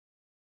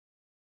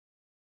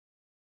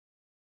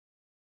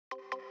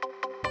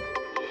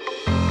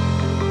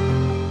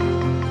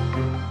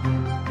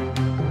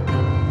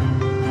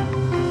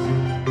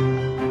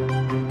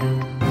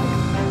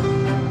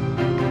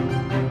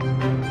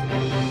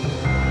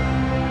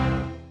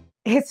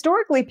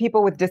Historically,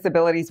 people with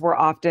disabilities were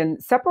often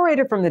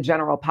separated from the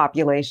general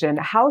population,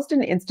 housed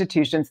in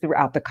institutions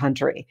throughout the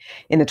country.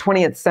 In the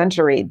 20th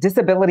century,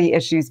 disability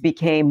issues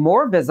became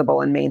more visible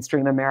in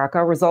mainstream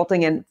America,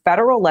 resulting in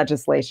federal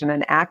legislation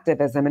and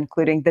activism,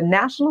 including the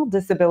National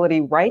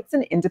Disability Rights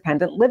and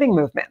Independent Living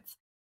movements.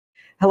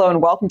 Hello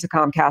and welcome to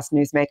Comcast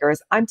Newsmakers.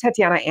 I'm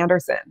Tetiana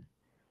Anderson.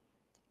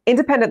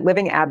 Independent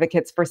living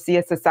advocates foresee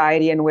a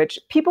society in which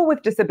people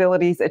with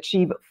disabilities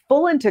achieve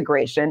full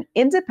integration,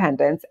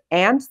 independence,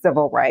 and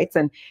civil rights.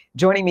 And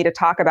joining me to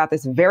talk about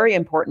this very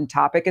important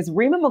topic is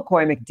Reyma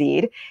McCoy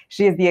McDeid.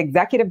 She is the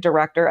executive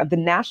director of the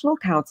National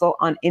Council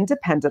on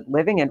Independent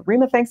Living. And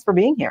Reyma, thanks for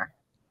being here.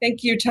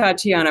 Thank you,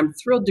 Tatiana. I'm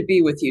thrilled to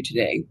be with you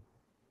today.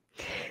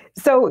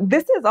 So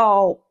this is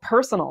all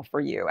personal for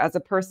you as a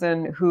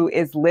person who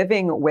is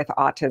living with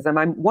autism.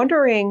 I'm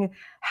wondering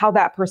how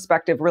that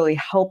perspective really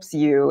helps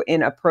you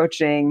in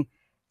approaching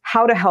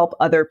how to help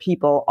other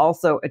people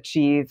also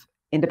achieve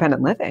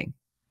independent living.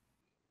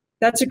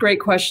 That's a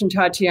great question,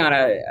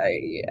 Tatiana.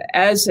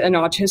 As an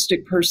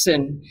autistic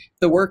person,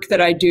 the work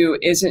that I do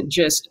isn't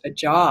just a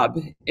job,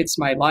 it's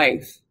my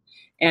life.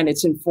 And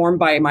it's informed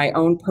by my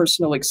own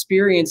personal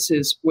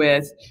experiences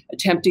with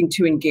attempting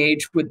to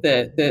engage with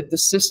the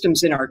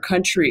systems in our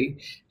country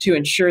to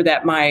ensure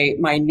that my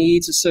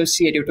needs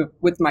associated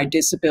with my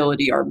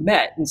disability are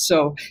met. And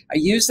so I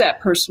use that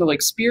personal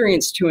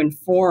experience to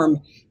inform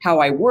how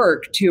I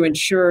work to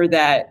ensure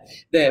that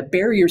the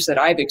barriers that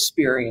I've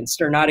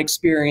experienced are not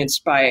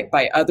experienced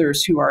by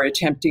others who are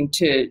attempting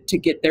to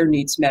get their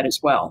needs met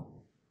as well.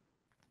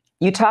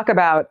 You talk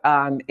about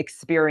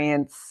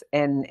experience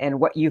and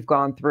what you've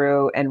gone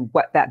through and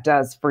what that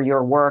does for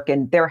your work.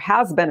 And there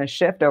has been a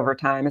shift over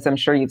time, as I'm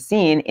sure you've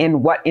seen,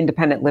 in what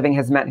independent living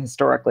has meant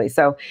historically.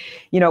 So,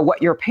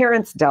 what your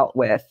parents dealt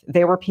with,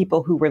 they were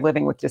people who were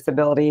living with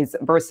disabilities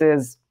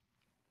versus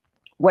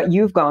what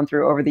you've gone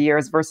through over the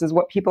years versus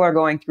what people are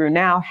going through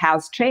now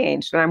has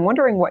changed. And I'm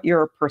wondering what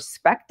your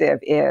perspective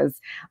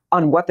is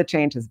on what the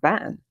change has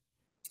been.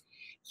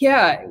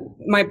 Yeah,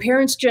 my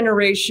parents'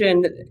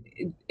 generation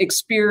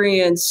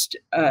experienced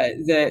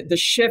the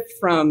shift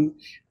from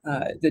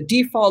the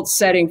default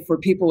setting for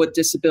people with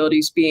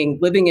disabilities being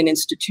living in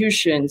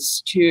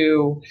institutions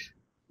to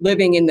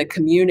living in the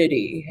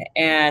community.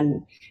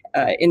 And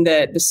in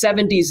the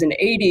 70s and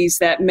 80s,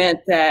 that meant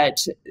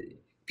that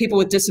people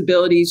with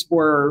disabilities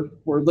were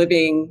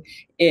living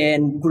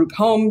in group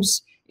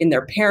homes, in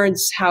their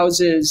parents'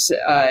 houses,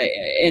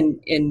 in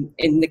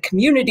the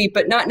community,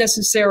 but not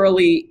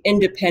necessarily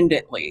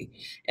independently.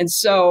 And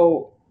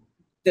so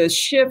the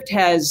shift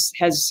has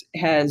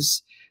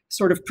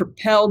sort of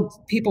propelled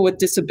people with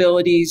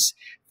disabilities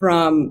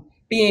from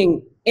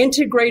being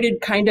integrated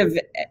kind of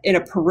in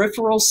a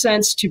peripheral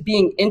sense to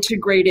being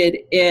integrated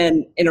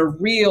in a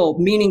real,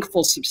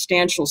 meaningful,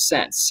 substantial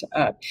sense.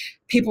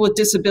 People with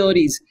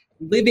disabilities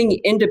living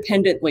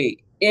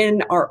independently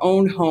in our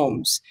own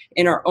homes,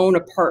 in our own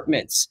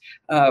apartments,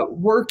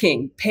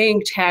 working,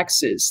 paying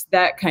taxes,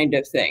 that kind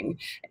of thing.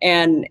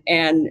 And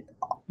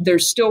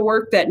there's still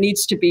work that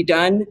needs to be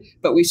done,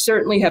 but we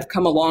certainly have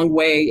come a long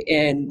way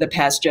in the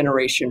past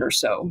generation or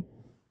so.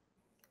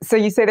 So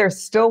you say there's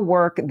still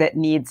work that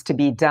needs to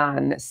be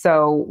done.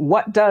 So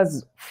what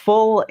does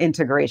full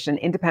integration,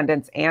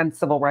 independence, and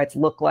civil rights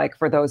look like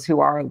for those who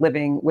are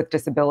living with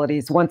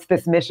disabilities once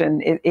this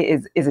mission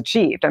is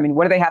achieved? I mean,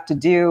 what do they have to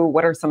do?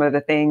 What are some of the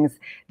things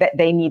that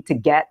they need to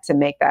get to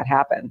make that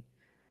happen?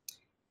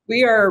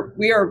 We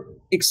are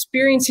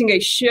experiencing a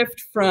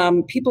shift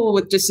from people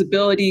with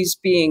disabilities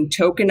being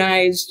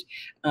tokenized,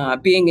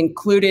 being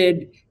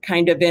included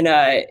kind of in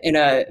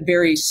a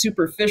very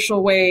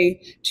superficial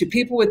way, to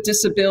people with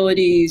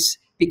disabilities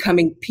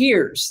becoming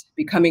peers,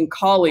 becoming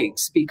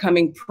colleagues,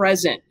 becoming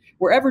present,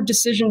 wherever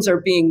decisions are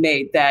being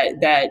made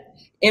that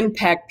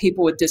impact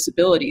people with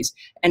disabilities.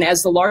 And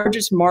as the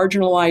largest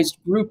marginalized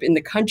group in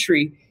the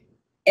country,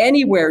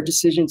 anywhere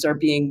decisions are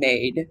being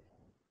made,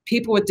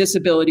 people with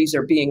disabilities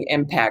are being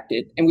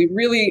impacted. And we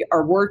really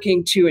are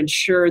working to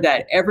ensure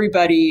that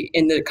everybody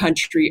in the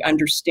country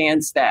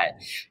understands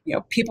that,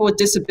 people with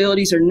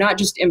disabilities are not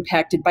just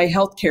impacted by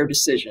healthcare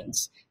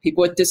decisions.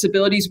 People with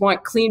disabilities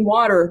want clean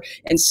water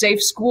and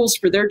safe schools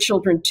for their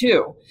children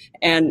too.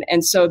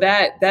 And so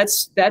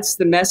that's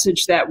the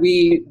message that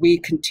we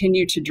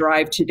continue to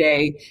drive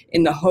today,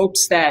 in the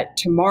hopes that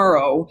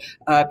tomorrow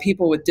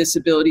people with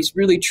disabilities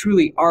really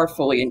truly are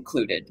fully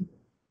included.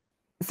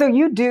 So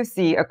you do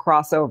see a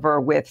crossover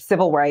with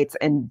civil rights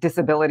and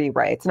disability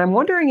rights. And I'm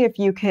wondering if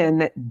you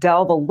can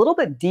delve a little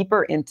bit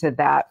deeper into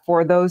that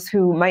for those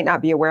who might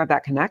not be aware of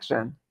that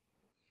connection.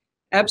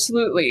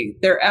 Absolutely.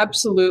 There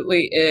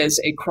absolutely is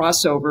a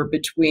crossover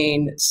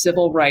between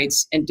civil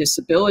rights and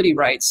disability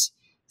rights,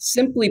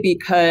 simply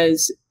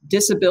because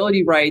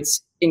disability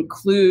rights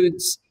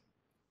includes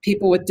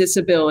people with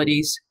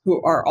disabilities who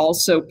are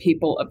also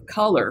people of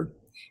color,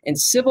 and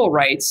civil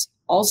rights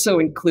also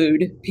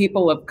include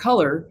people of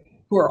color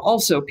who are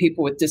also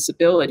people with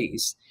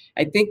disabilities.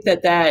 I think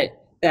that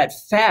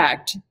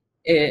fact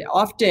it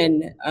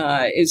often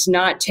is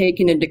not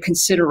taken into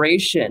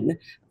consideration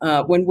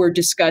when we're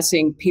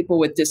discussing people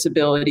with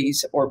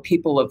disabilities or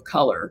people of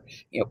color.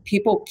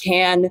 People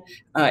can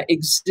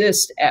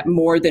exist at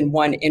more than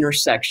one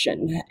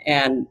intersection,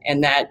 and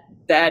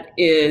that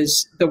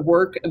is the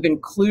work of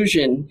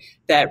inclusion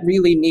that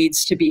really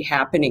needs to be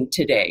happening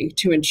today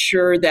to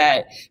ensure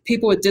that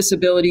people with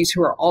disabilities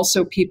who are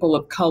also people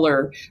of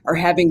color are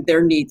having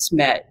their needs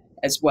met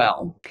as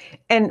well.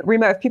 And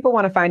Reyma, if people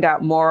want to find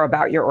out more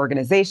about your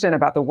organization,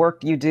 about the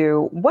work you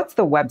do, what's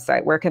the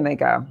website? Where can they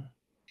go?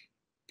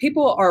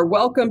 People are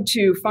welcome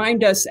to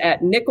find us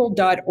at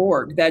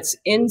nickel.org. That's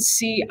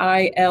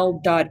ncil.org.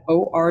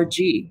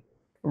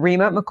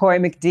 Reyma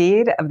McCoy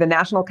McDeid of the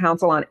National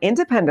Council on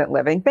Independent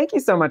Living, thank you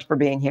so much for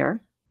being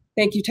here.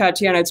 Thank you,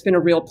 Tatiana. It's been a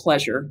real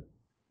pleasure.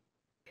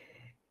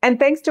 And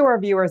thanks to our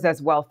viewers as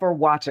well for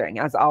watching.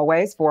 As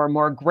always, for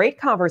more great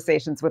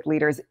conversations with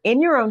leaders in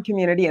your own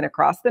community and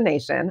across the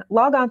nation,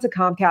 log on to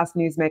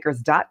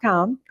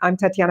ComcastNewsmakers.com. I'm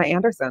Tetiana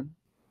Anderson.